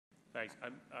Thanks.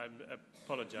 I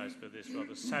apologise for this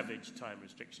rather savage time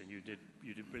restriction. You did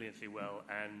brilliantly well,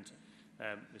 and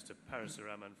Mr.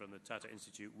 Parasuraman from the Tata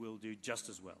Institute will do just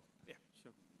as well. Yeah,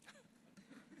 sure.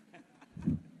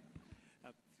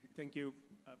 Thank you,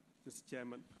 Mr.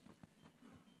 Chairman.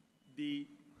 The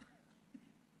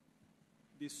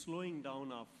slowing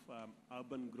down of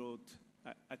urban growth,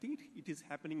 I think it is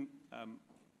happening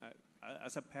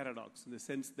as a paradox in the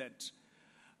sense that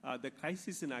the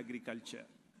crisis in agriculture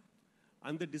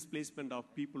and the displacement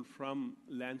of people from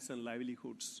lands and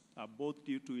livelihoods, both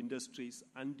due to industries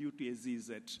and due to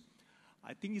SEZ,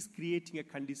 I think is creating a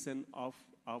condition of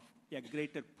a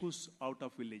greater push out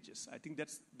of villages. I think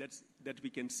that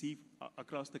we can see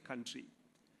across the country.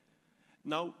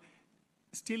 Now,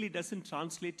 still it doesn't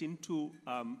translate into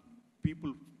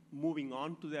people moving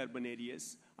on to the urban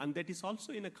areas, and that is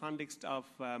also in a context of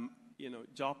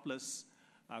jobless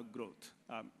growth.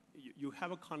 You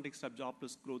have a context of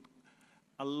jobless growth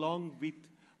along with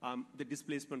the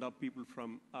displacement of people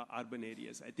from urban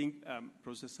areas. I think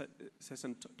Professor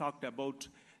Sesson talked about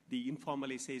the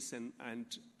informalization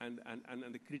and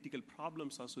the critical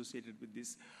problems associated with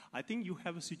this. I think you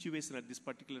have a situation at this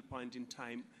particular point in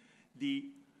time. The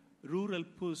rural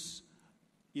push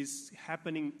is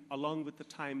happening along with the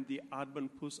time the urban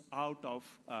push out of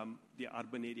the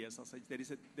urban areas as such. There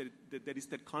is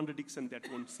that contradiction that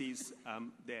one sees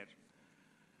there.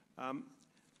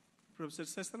 Professor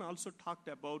Sesson also talked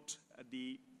about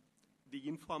the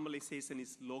informalization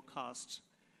is low cost.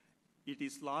 It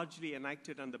is largely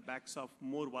enacted on the backs of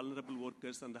more vulnerable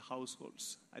workers and the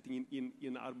households, I think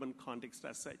in urban context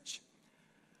as such.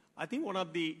 I think one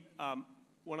of the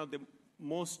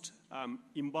most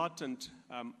important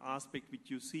aspect which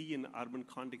you see in urban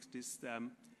context is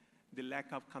the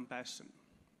lack of compassion.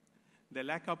 The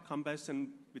lack of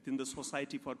compassion within the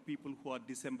society for people who are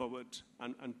disempowered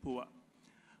and poor.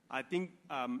 I think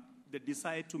the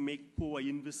desire to make poor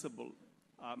invisible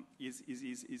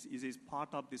is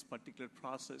part of this particular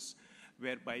process,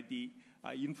 whereby the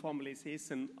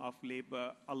informalization of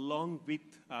labor along with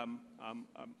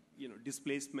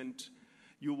displacement.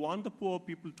 You want the poor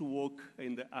people to work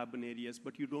in the urban areas,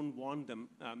 but you don't want them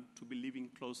to be living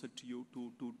closer to you,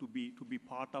 to be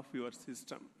part of your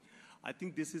system. I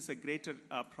think this is a greater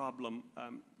problem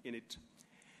in it.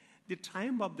 The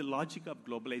time of the logic of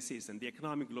globalization, the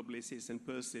economic globalization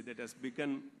per se, that has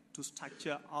begun to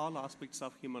structure all aspects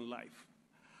of human life.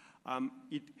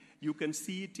 You can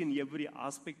see it in every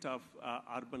aspect of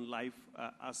urban life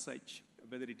as such,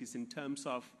 whether it is in terms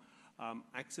of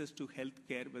access to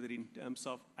healthcare, whether in terms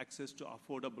of access to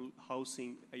affordable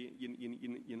housing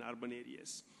in urban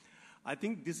areas. I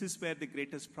think this is where the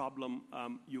greatest problem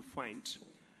you find.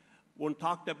 One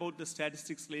talked about the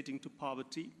statistics relating to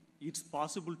poverty. It's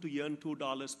possible to earn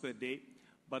 $2 per day,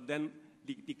 but then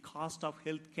the cost of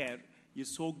healthcare is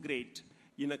so great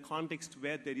in a context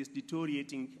where there is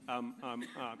deteriorating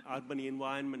urban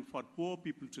environment for poor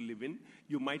people to live in.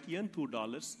 You might earn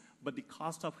 $2, but the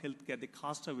cost of healthcare, the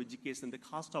cost of education, the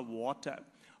cost of water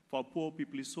for poor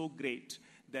people is so great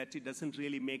that it doesn't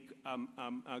really make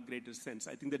a greater sense.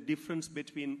 I think the difference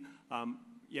between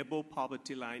above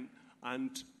poverty line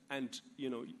and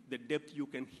the depth you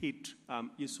can hit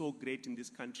is so great in this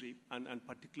country, and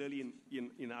particularly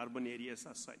in urban areas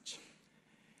as such.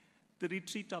 The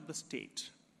retreat of the state.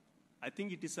 I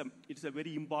think it is a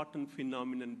very important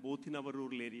phenomenon both in our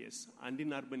rural areas and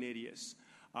in urban areas.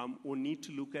 We need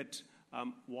to look at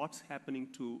what's happening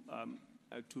to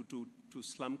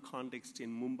slum context in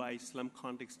Mumbai, slum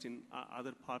context in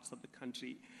other parts of the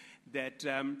country, that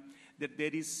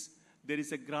there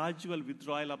is a gradual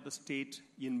withdrawal of the state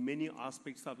in many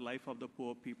aspects of life of the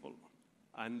poor people.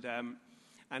 And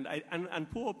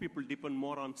poor people depend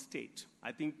more on state.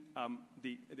 I think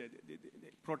the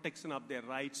protection of their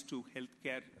rights to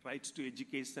healthcare, rights to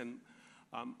education,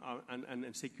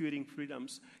 and securing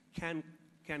freedoms can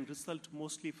result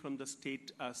mostly from the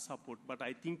state support. But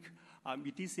I think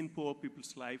it is in poor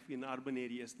people's life in urban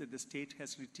areas that the state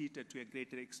has retreated to a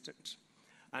greater extent.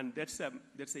 And that's an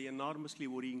enormously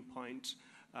worrying point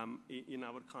in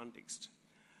our context.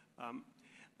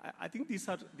 I think these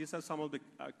are some of the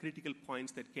critical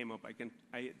points that came up.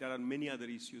 There are many other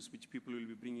issues which people will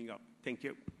be bringing up. Thank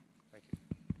you. Thank you.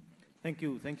 Thank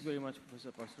you. Thank you very much,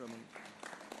 Professor Parasuraman.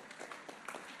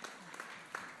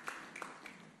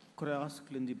 Could I ask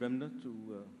Lindsay Bremner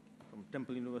from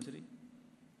Temple University?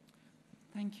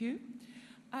 Thank you.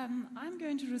 I'm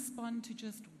going to respond to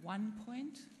just one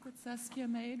point that Saskia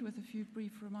made with a few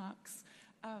brief remarks.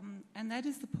 And that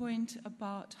is the point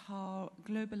about how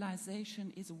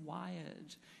globalization is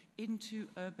wired into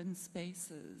urban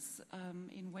spaces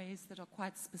in ways that are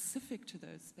quite specific to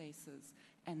those spaces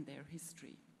and their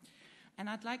history. And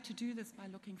I'd like to do this by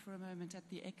looking for a moment at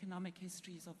the economic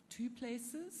histories of two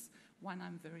places, one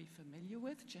I'm very familiar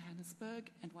with,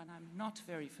 Johannesburg, and one I'm not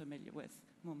very familiar with,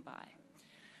 Mumbai.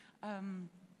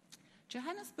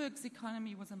 Johannesburg's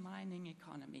economy was a mining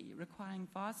economy, requiring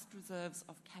vast reserves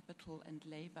of capital and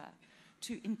labor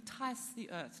to entice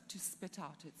the earth to spit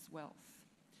out its wealth.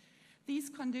 These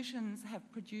conditions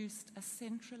have produced a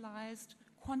centralized,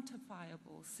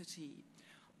 quantifiable city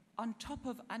on top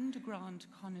of underground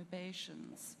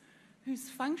conurbations, whose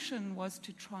function was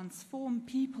to transform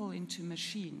people into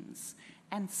machines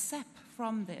and sap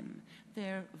from them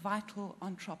their vital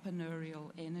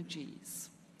entrepreneurial energies.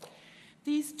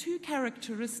 These two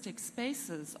characteristic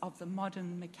spaces of the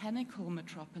modern mechanical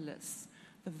metropolis,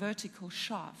 the vertical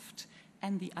shaft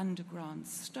and the underground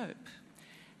stope,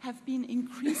 have been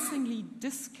increasingly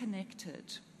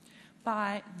disconnected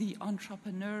by the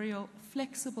entrepreneurial,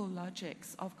 flexible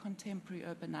logics of contemporary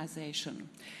urbanization,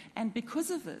 and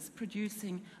because of this,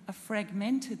 producing a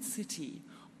fragmented city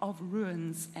of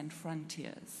ruins and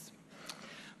frontiers.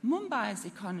 Mumbai's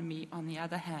economy, on the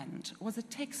other hand, was a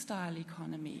textile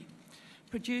economy,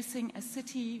 producing a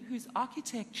city whose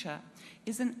architecture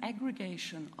is an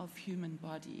aggregation of human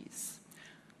bodies,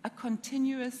 a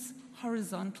continuous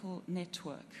horizontal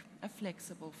network, a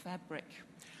flexible fabric.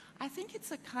 I think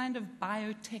it's a kind of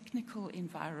biotechnical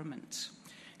environment,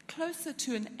 closer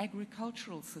to an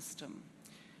agricultural system,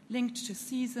 linked to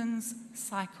seasons,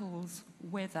 cycles,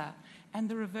 weather, and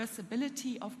the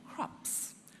reversibility of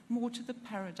crops, more to the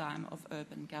paradigm of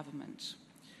urban government.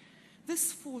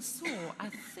 This foresaw, I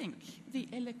think, the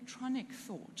electronic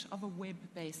thought of a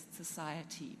web-based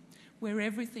society, where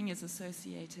everything is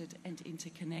associated and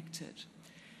interconnected,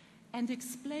 and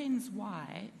explains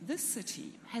why this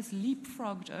city has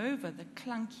leapfrogged over the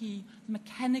clunky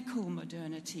mechanical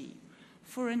modernity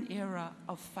for an era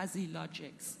of fuzzy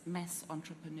logics, mass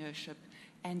entrepreneurship,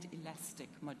 and elastic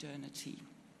modernity.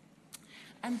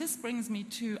 And this brings me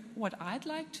to what I'd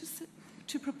like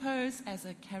to propose as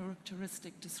a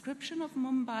characteristic description of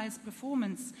Mumbai's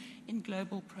performance in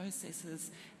global processes,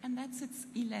 and that's its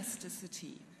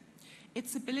elasticity,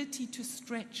 its ability to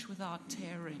stretch without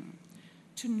tearing,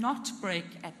 to not break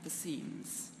at the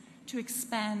seams, to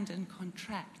expand and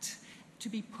contract, to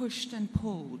be pushed and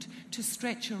pulled, to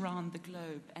stretch around the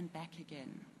globe and back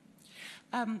again.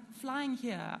 Flying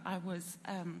here, I was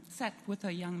sat with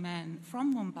a young man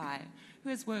from Mumbai who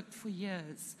has worked for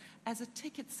years as a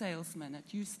ticket salesman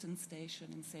at Euston Station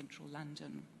in central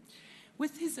London.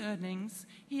 With his earnings,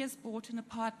 he has bought an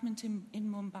apartment in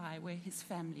Mumbai where his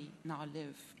family now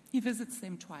live. He visits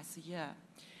them twice a year.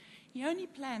 He only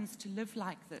plans to live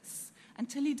like this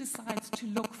until he decides to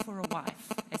look for a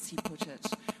wife, as he put it,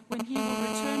 when he will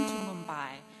return to Mumbai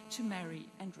to marry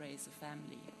and raise a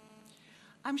family.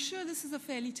 I'm sure this is a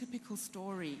fairly typical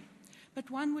story, but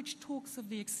one which talks of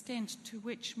the extent to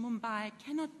which Mumbai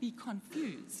cannot be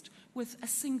confused with a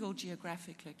single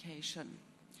geographic location.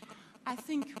 I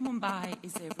think Mumbai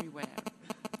is everywhere.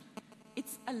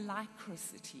 It's a lycra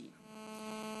city.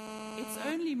 It's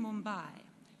only Mumbai,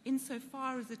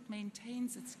 insofar as it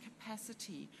maintains its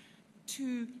capacity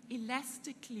to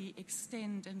elastically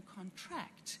extend and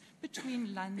contract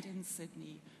between London,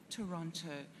 Sydney,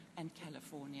 Toronto, and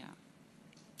California.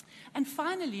 And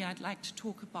finally, I'd like to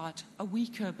talk about a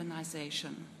weak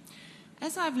urbanization.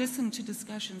 As I've listened to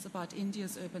discussions about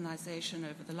India's urbanization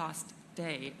over the last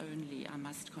day only, I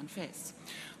must confess,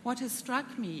 what has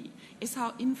struck me is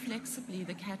how inflexibly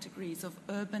the categories of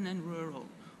urban and rural,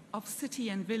 of city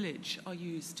and village are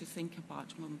used to think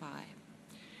about Mumbai.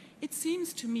 It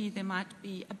seems to me there might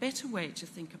be a better way to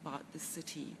think about this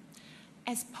city,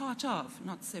 as part of,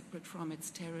 not separate from, its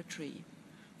territory.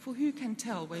 For who can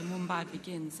tell where Mumbai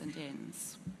begins and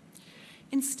ends?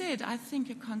 Instead, I think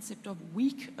a concept of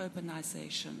weak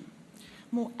urbanization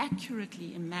more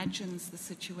accurately imagines the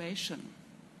situation,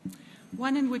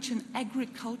 one in which an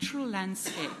agricultural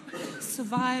landscape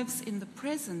survives in the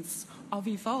presence of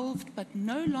evolved but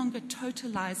no longer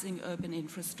totalizing urban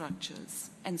infrastructures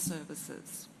and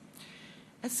services.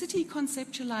 A city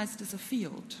conceptualized as a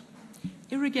field,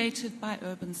 irrigated by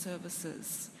urban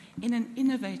services, in an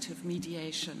innovative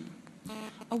mediation.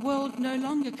 A world no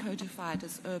longer codified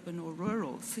as urban or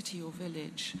rural, city or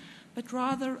village, but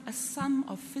rather a sum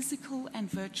of physical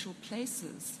and virtual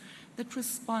places that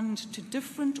respond to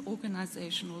different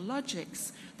organizational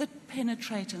logics that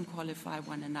penetrate and qualify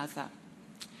one another.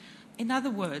 In other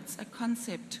words, a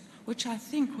concept which I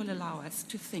think will allow us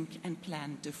to think and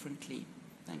plan differently.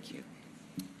 Thank you.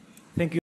 Thank you.